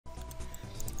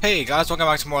Hey guys, welcome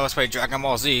back to more Let's Play Dragon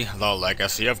Ball Z, The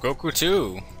Legacy of Goku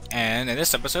 2. And in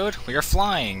this episode, we are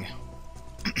flying.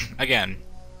 Again.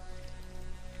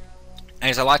 And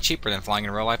it's a lot cheaper than flying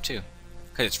in real life too.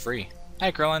 Because it's free.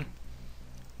 Hey Krillin.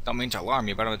 Don't mean to alarm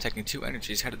you, but I'm detecting two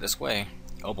energies headed this way.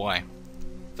 Oh boy.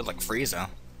 Feel like Frieza.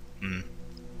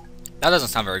 That doesn't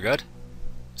sound very good.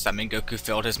 Does that mean Goku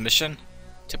failed his mission?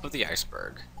 Tip of the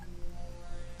iceberg.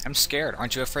 I'm scared.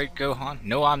 Aren't you afraid, Gohan?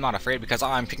 No, I'm not afraid because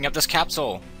I'm picking up this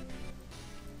capsule.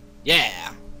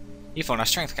 Yeah! You found a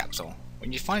strength capsule.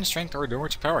 When you find strength or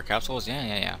endurance power capsules,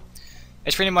 yeah.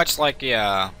 It's pretty much like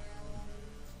a,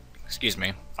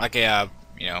 like a,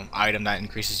 item that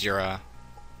increases your,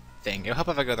 thing. It'll help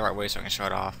if I go the right way so I can show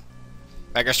it off.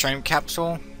 Like a strength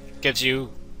capsule gives you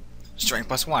strength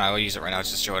 +1. I will use it right now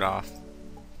just to show it off.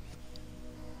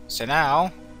 So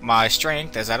now, my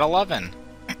strength is at 11.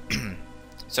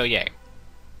 So yay.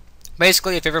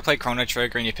 Basically, if you ever play Chrono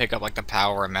Trigger and you pick up like the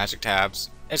power and magic tabs,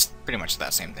 it's pretty much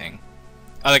that same thing.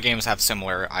 Other games have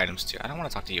similar items too. I don't want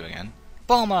to talk to you again.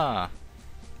 Bulma!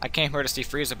 I came here to see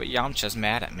Frieza, but Yamcha's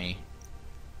mad at me.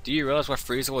 Do you realize what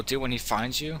Frieza will do when he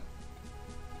finds you?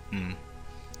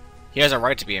 He has a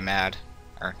right to be mad.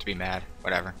 Or to be mad.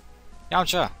 Whatever.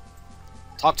 Yamcha!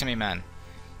 Talk to me, man.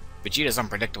 Vegeta's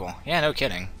unpredictable. Yeah, no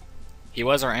kidding. He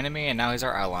was our enemy, and now he's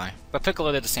our ally. But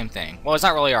Piccolo did the same thing. Well, he's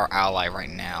not really our ally right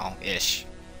now-ish.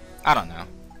 I don't know.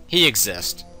 He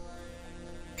exists.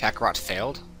 Kakarot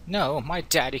failed? No, my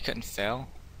daddy couldn't fail.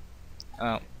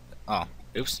 Oh,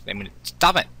 oops. I mean,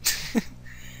 stop it!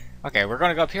 Okay, we're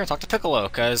gonna go up here and talk to Piccolo,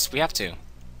 because we have to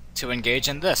engage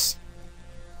in this.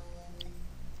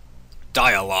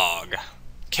 Dialogue.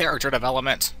 Character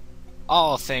development.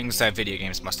 All things that video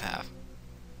games must have.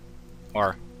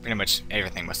 Or pretty much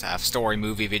everything must have. Story,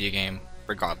 movie, video game,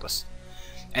 regardless.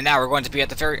 And now we're going to be at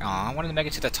the very... Aw, I wanted to make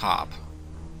it to the top.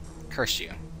 Curse you.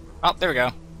 Oh, there we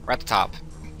go. We're at the top.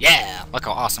 Yeah! Look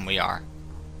how awesome we are.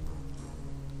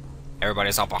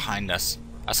 Everybody's all behind us.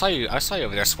 I saw you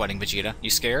over there sweating, Vegeta.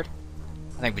 You scared?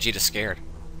 I think Vegeta's scared.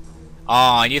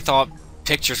 Aw, and you thought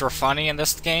pictures were funny in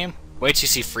this game? Wait till you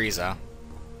see Frieza.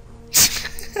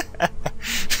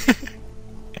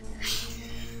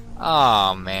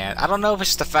 Oh man, I don't know if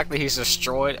it's just the fact that he's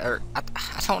destroyed, or I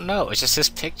don't know. It's just his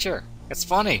picture. It's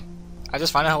funny. I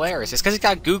just find it hilarious. It's because he's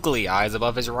got googly eyes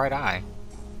above his right eye.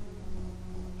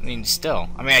 I mean, still.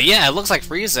 I mean, yeah, it looks like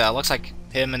Frieza. It looks like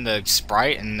him and the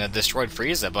sprite and the destroyed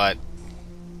Frieza, but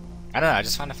I don't know. I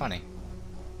just find it funny.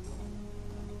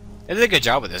 They did a good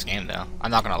job with this game, though.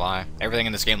 I'm not gonna lie. Everything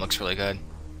in this game looks really good,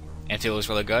 and feels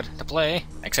really good to play,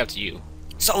 except you,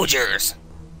 soldiers.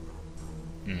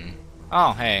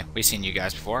 Oh, hey, we've seen you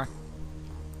guys before.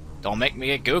 Don't make me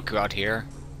get Goku out here.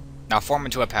 Now form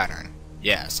into a pattern.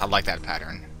 Yes, I like that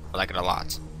pattern. I like it a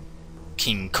lot.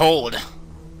 King Cold.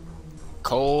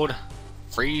 Cold.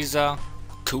 Frieza.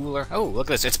 Cooler. Oh, look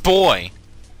at this. It's Boy.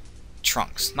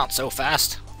 Trunks. Not so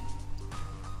fast.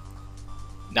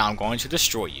 Now I'm going to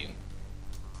destroy you.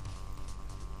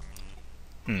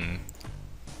 You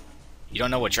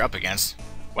don't know what you're up against.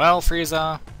 Well,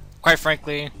 Frieza, quite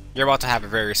frankly, you're about to have a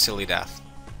very silly death.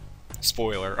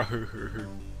 Spoiler.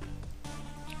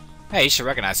 Hey, you should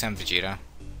recognize him, Vegeta.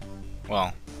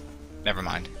 Well, never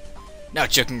mind. Now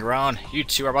joking around, you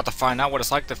two are about to find out what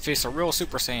it's like to face a real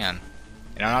Super Saiyan.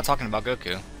 And I'm not talking about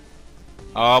Goku.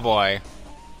 Oh boy.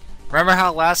 Remember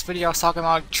how last video I was talking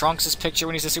about Trunks' picture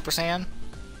when he's a Super Saiyan?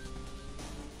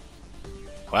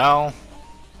 Well,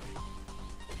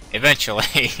 eventually.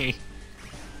 He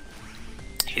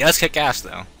does kick ass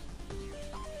though.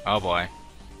 Oh boy.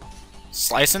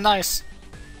 Slice and dice.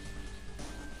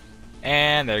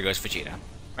 And there goes Vegeta.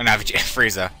 Or not Vegeta,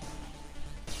 Frieza.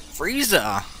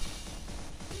 Frieza!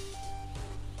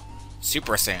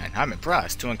 Super Saiyan, I'm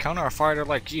impressed. To encounter a fighter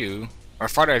like you, or a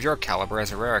fighter of your caliber,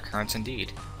 is a rare occurrence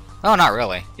indeed. Oh, not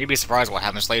really. You'd be surprised what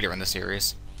happens later in the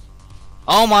series.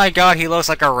 Oh my god, he looks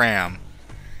like a ram.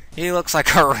 He looks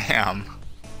like a ram.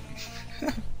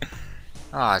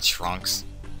 Ah, Trunks.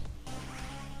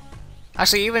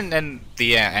 Actually, even in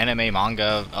the anime,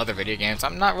 manga, other video games,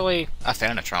 I'm not really a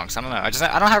fan of Trunks. I don't know.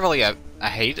 I don't have really a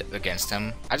hate against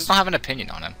him. I just don't have an opinion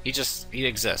on him. He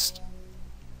exists.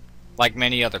 Like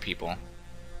many other people.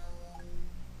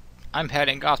 I'm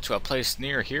heading off to a place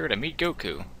near here to meet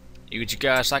Goku. Would you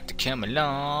guys like to come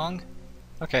along?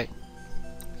 Okay.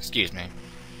 Excuse me.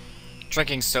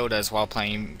 Drinking sodas while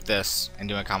playing this and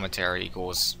doing commentary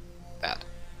equals that.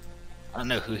 I don't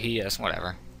know who he is.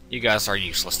 Whatever. You guys are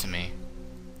useless to me.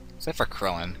 Except for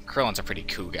Krillin. Krillin's a pretty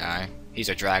cool guy. He's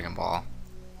a Dragon Ball.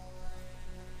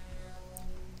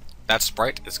 That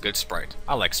Sprite is good Sprite.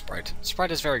 I like Sprite. Sprite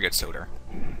is very good soda.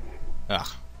 Ugh.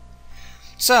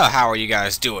 So, how are you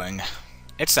guys doing?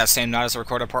 It's that same night as I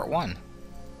recorded part 1.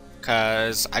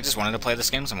 Because I just wanted to play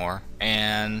this game some more.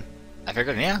 And I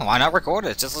figured, yeah, why not record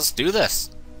it? Just let's do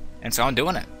this. And so I'm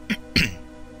doing it.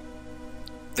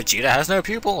 Vegeta has no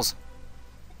pupils.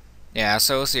 Yeah,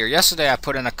 so let's see here. Yesterday I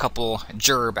put in a couple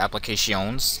gerb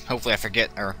applications. Hopefully I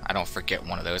forget, or I don't forget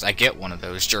one of those. I get one of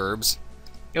those gerbs.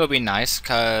 It would be nice,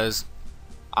 because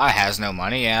I has no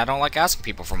money, and I don't like asking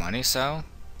people for money, so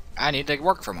I need to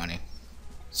work for money.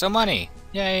 So money!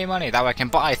 Yay, money! That way I can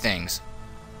buy things.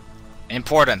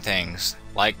 Important things,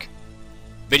 like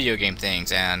video game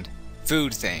things and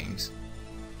food things.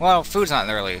 Well, food's not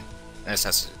really a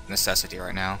necessity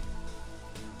right now.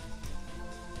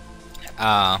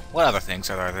 What other things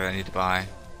are there that I need to buy?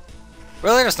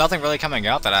 Really, there's nothing really coming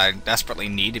out that I desperately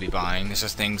need to be buying. It's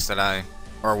just things that I,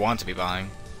 or want to be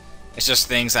buying. It's just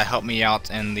things that help me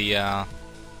out in the,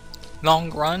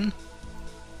 long run.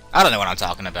 I don't know what I'm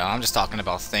talking about. I'm just talking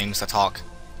about things to talk.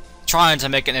 Trying to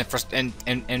make it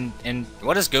in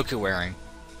what is Goku wearing?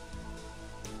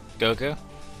 Goku?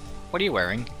 What are you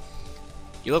wearing?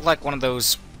 You look like one of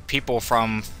those people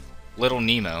from Little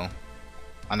Nemo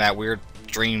on that weird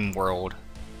dream world,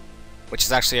 which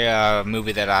is actually a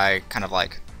movie that I kind of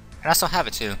like. And I still have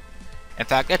it too. In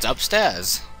fact, it's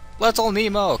upstairs. Little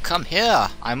Nemo, come here.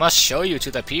 I must show you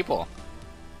to the people.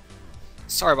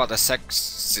 Sorry about the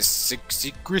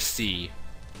secrecy.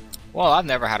 Well, I've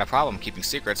never had a problem keeping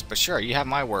secrets, but sure, you have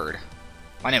my word.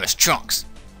 My name is Trunks.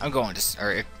 I'm going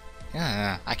to...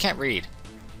 I can't read.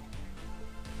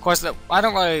 Of course, I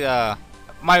don't really...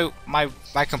 My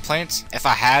complaint, if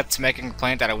I had to make a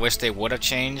complaint that I wish they would have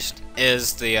changed,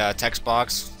 is the text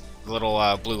box, the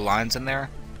little blue lines in there.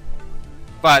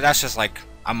 But that's just like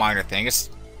a minor thing. It's...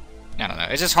 I don't know.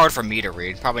 It's just hard for me to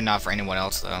read. Probably not for anyone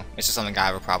else, though. It's just something I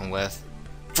have a problem with.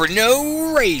 For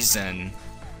no reason!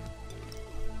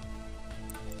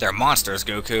 They're monsters,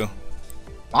 Goku.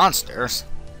 Monsters?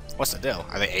 What's the deal?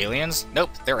 Are they aliens? Nope,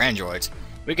 they're androids.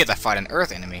 We get to fight an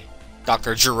Earth enemy.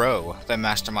 Dr. Gero, the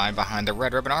mastermind behind the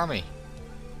Red Ribbon Army.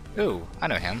 Ooh, I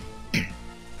know him.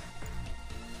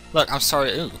 Look, I'm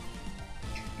sorry, ooh.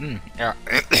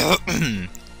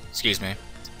 Excuse me.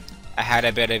 I had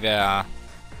a bit of a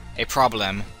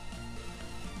problem.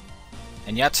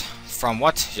 And yet, from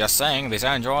what you're saying, these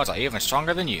androids are even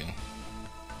stronger than you.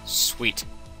 Sweet.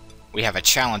 We have a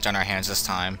challenge on our hands this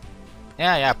time.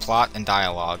 Yeah, plot and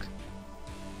dialogue.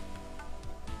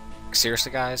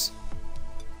 Seriously, guys?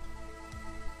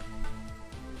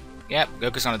 Yep,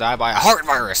 Goku's gonna die by a heart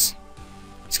virus!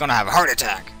 He's gonna have a heart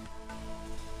attack!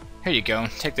 Here you go,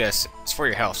 take this. It's for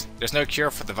your health. There's no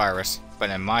cure for the virus, but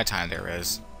in my time there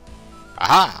is.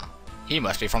 Aha! He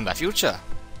must be from the future.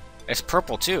 It's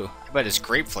purple too, but it's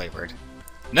grape flavored.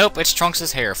 Nope, it's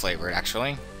Trunks' hair flavored,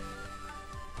 actually.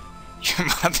 Your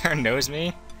mother knows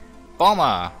me?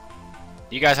 Bulma!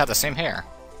 You guys have the same hair.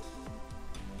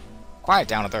 Quiet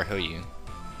down with who you.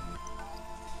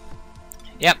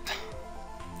 Yep.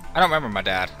 I don't remember my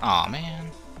dad. Aw,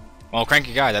 man. Well,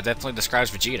 cranky guy, that definitely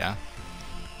describes Vegeta.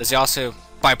 Is he also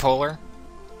bipolar?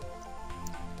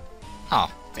 Oh,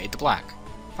 fade to black.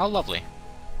 How lovely.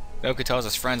 Goku tells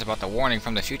his friends about the warning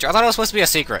from the future. I thought it was supposed to be a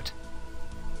secret.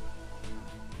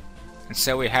 And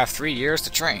so we have 3 years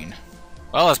to train.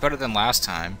 Well, it's better than last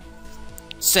time.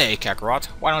 Say, Kakarot,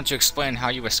 why don't you explain how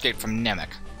you escaped from Namek?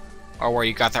 Or where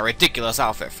you got that ridiculous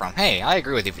outfit from? Hey, I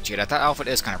agree with you, Vegeta. That outfit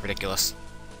is kind of ridiculous.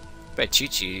 Bet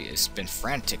Chi-Chi has been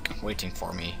frantic waiting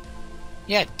for me.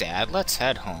 Yeah, Dad, let's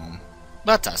head home.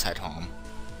 Let us head home.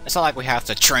 It's not like we have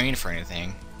to train for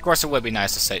anything. Of course, it would be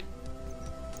nice to say...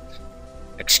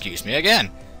 Excuse me again.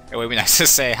 It would be nice to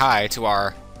say hi to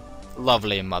our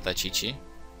lovely mother, Chi-Chi.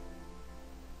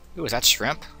 Ooh, is that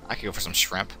shrimp? I could go for some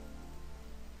shrimp.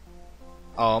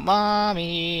 Oh,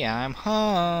 Mommy, I'm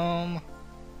home.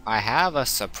 I have a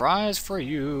surprise for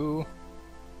you.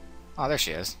 Oh, there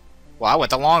she is. Well, I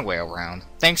went the long way around.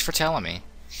 Thanks for telling me.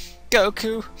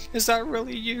 Goku, is that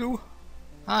really you?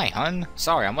 Hi, hun.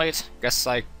 Sorry, I'm late. Guess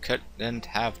I couldn't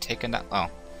have taken that... Oh.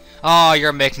 Oh,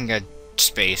 you're making a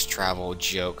space travel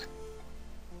joke.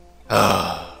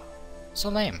 Ugh. So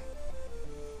lame.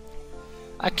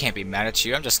 I can't be mad at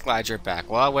you. I'm just glad you're back.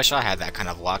 Well, I wish I had that kind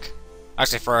of luck.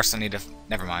 Actually, first I need to...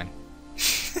 Never mind.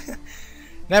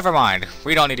 Never mind.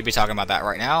 We don't need to be talking about that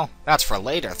right now. That's for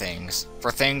later things.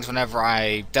 For things whenever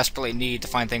I desperately need to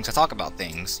find things to talk about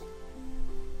things.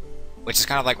 Which is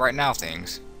kind of like right now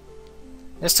things.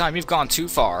 This time you've gone too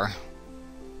far.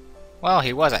 Well,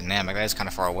 he was at Namek. That is kind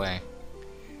of far away.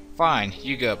 Fine,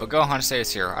 you go, but Gohan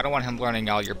stays here. I don't want him learning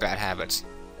all your bad habits.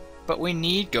 But we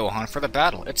need Gohan for the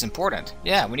battle. It's important.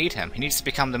 Yeah, we need him. He needs to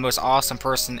become the most awesome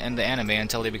person in the anime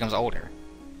until he becomes older.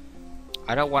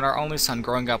 I don't want our only son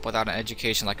growing up without an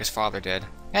education like his father did.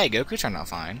 Hey, Goku turned out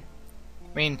fine.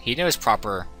 I mean, he knows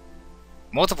proper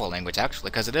multiple language,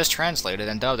 actually, because it is translated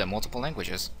and dubbed in multiple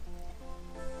languages.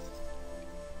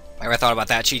 Ever thought about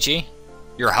that, Chi-Chi?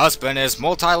 Your husband is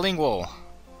multilingual.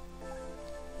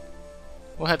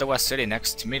 We'll head to West City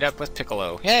next to meet up with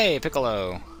Piccolo. Yay,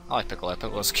 Piccolo! I like Piccolo.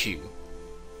 Piccolo's cute.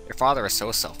 Your father is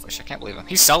so selfish. I can't believe him.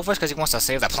 He's selfish because he wants to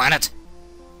save the planet?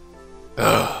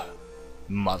 Ugh.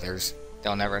 Mothers.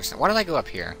 They'll never understand. Why did I go up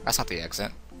here? That's not the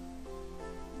exit.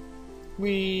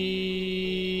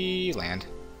 We land.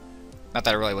 Not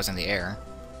that it really was in the air.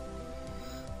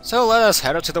 So let us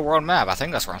head up to the world map. I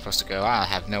think that's where I'm supposed to go. I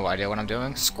have no idea what I'm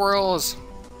doing. Squirrels!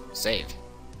 Save.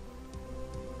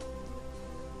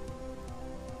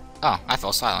 Oh, I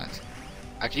fell silent.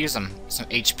 I could use some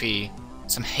HP.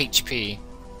 Some HP.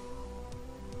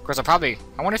 Of course, I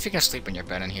wonder if you can sleep in your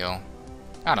bed and heal.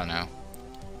 I don't know.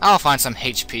 I'll find some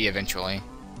HP eventually.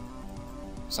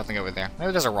 Something over there.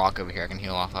 Maybe there's a rock over here I can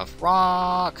heal off of.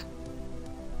 Rock!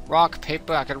 Rock,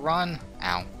 paper, I could run.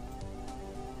 Ow.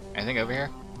 Anything over here?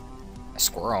 A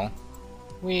squirrel.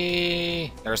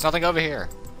 Whee! There's nothing over here.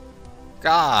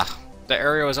 Gah! The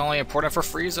area was only important for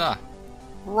Frieza.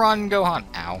 Run, Gohan!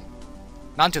 Ow.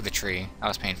 Not into the tree. That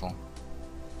was painful.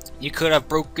 You could have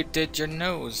did your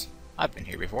nose. I've been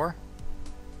here before.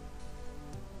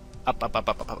 Up, up, up,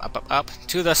 up, up, up, up, up.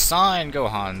 To the sign,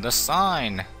 Gohan. The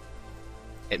sign.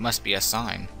 It must be a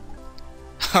sign.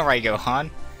 Alright,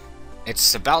 Gohan.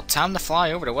 It's about time to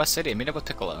fly over to West City and meet up with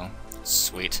Piccolo.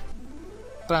 Sweet.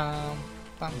 Bum,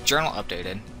 bum. Journal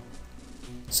updated.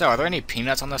 So, are there any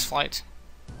peanuts on this flight?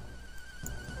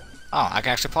 Oh, I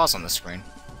can actually pause on this screen.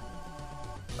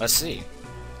 Let's see.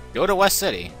 Go to West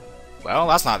City. Well,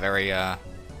 that's not very,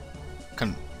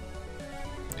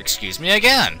 Excuse me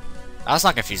again! That's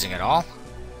not confusing at all.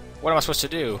 What am I supposed to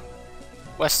do?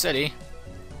 West City.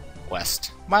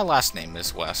 West. My last name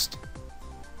is West.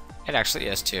 It actually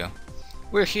is, too.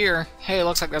 We're here. Hey,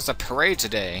 looks like there's a parade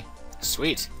today.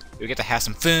 Sweet. We get to have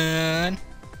some fun.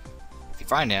 If you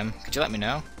find him, could you let me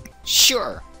know?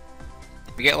 Sure!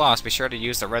 If you get lost, be sure to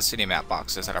use the Red City map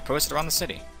boxes that are posted around the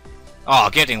city. Oh,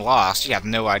 getting lost? You have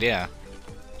no idea.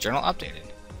 Journal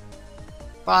updated.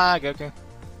 Bye, Goku.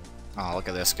 Oh, look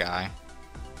at this guy.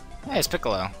 Hey, it's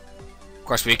Piccolo. Of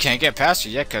course, we can't get past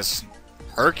you yet, because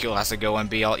Hercule has to go and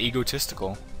be all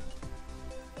egotistical.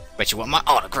 Bet you want my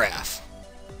autograph.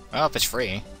 Well, if it's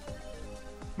free.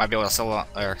 Might be able to sell it,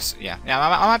 or, yeah,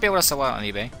 I might be able to sell it on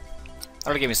eBay.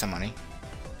 That'll give me some money.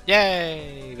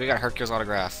 Yay! We got Hercule's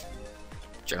autograph.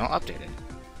 Journal updated.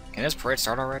 Can this parade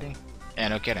start already? Yeah,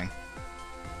 no kidding.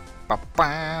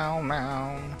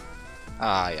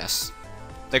 Ah, yes.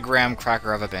 The graham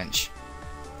cracker of a bench.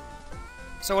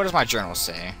 So what does my journal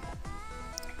say?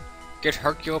 Get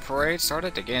Hercule Parade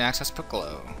started to gain access to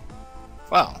Piccolo.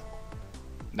 Well,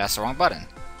 that's the wrong button.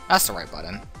 That's the right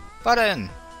button. Button!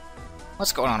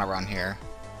 What's going on around here?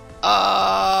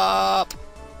 Up!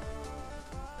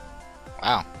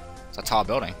 Wow, it's a tall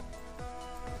building.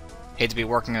 Hate to be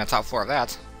working on the top floor of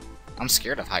that. I'm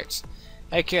scared of heights.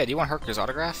 Hey kid, you want Hercule's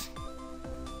autograph?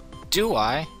 Do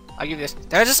I? I'll give you this.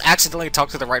 Did I just accidentally talk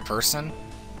to the right person?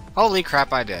 Holy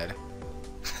crap, I did.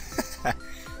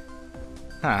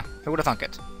 Huh, who would have thunk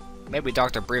it? Maybe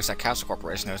Dr. Briefs at Capsule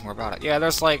Corporation knows more about it. Yeah,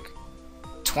 there's like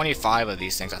 25 of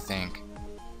these things, I think.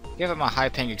 Give him a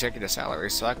high-paying executive salary,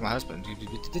 so like my husband.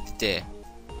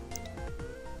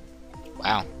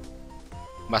 Wow.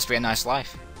 Must be a nice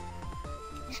life.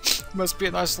 Must be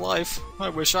a nice life. I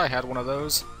wish I had one of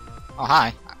those. Oh,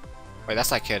 hi. Wait, that's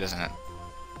that kid, isn't it?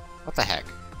 What the heck?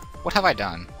 What have I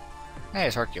done? Hey,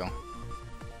 it's Hercule.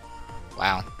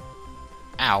 Wow.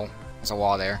 Ow. There's a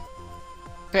wall there.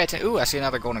 Pay attention. Ooh, I see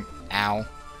another golden... Ow.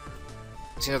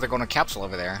 I see another golden capsule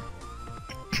over there.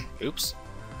 Oops.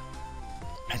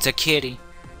 It's a kitty.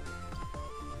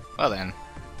 Well then.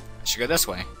 I should go this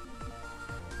way.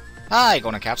 Hi,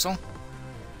 golden capsule.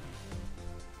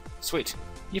 Sweet.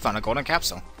 You found a golden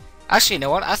capsule. Actually, you know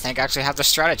what? I think I actually have the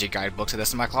strategy guidebook to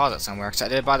this in my closet somewhere. Because I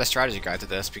did buy the strategy guide to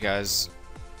this because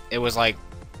it was like...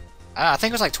 I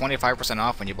think it was like 25%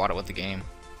 off when you bought it with the game.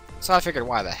 So I figured,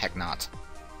 why the heck not?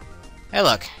 Hey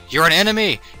look, you're an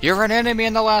enemy! You're an enemy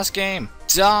in the last game!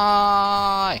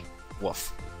 Die!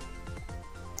 Woof.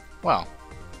 Well.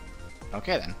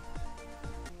 Okay then.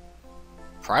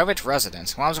 Private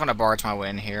residence. Well, I was gonna barge my way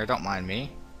in here, don't mind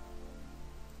me.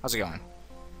 How's it going?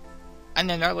 And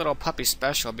then our little puppy's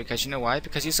special because you know why?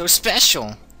 Because he's so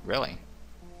special! Really?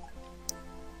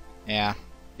 Yeah,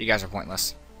 you guys are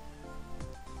pointless.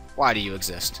 Why do you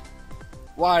exist?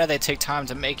 Why do they take time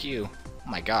to make you? Oh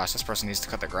my gosh, this person needs to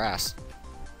cut the grass.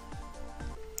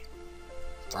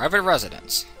 Private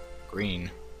residence. Green.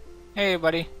 Hey,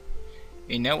 buddy.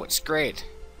 You know what's great?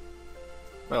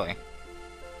 Really?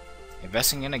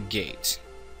 Investing in a gate.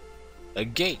 A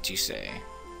gate, you say?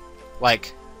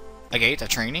 Like, a gate, a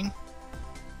training?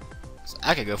 So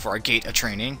I could go for a gate, a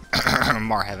training.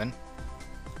 Marheaven.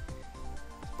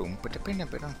 Boom.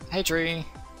 Hey, tree.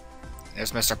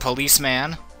 There's Mr.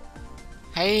 Policeman.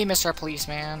 Hey, Mr.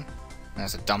 Policeman.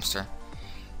 There's a dumpster.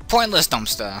 Pointless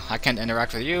dumpster. I can't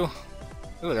interact with you.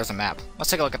 Ooh, there's a map. Let's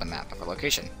take a look at the map of a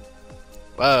location.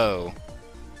 Whoa.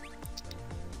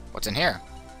 What's in here?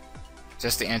 Is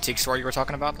this the antique store you were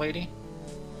talking about, lady?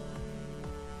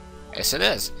 Yes, it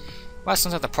is. Well,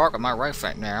 since at the park with my wife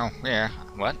right now. Yeah.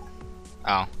 What?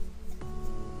 Oh.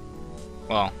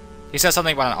 Well, he said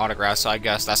something about an autograph, so I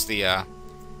guess that's the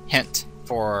hint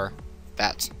for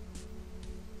that.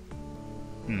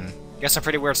 Got some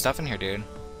pretty weird stuff in here, dude.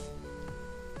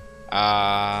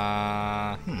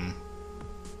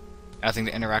 Nothing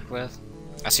to interact with.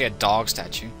 I see a dog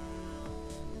statue.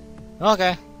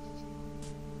 Okay.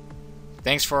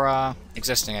 Thanks for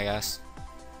existing, I guess.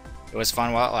 It was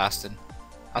fun while it lasted.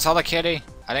 I saw the kitty.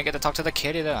 I didn't get to talk to the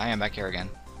kitty though. I am back here again.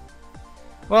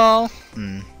 Well,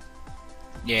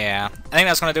 yeah. I think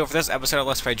that's gonna do it for this episode of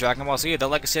Let's Play Dragon Ball Z: The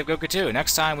Legacy of Goku 2.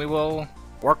 Next time we will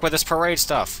work with this parade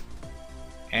stuff.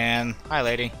 And hi,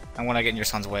 lady. I want to get in your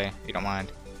son's way, if you don't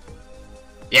mind.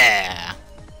 Yeah.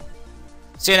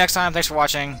 See you next time. Thanks for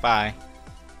watching. Bye.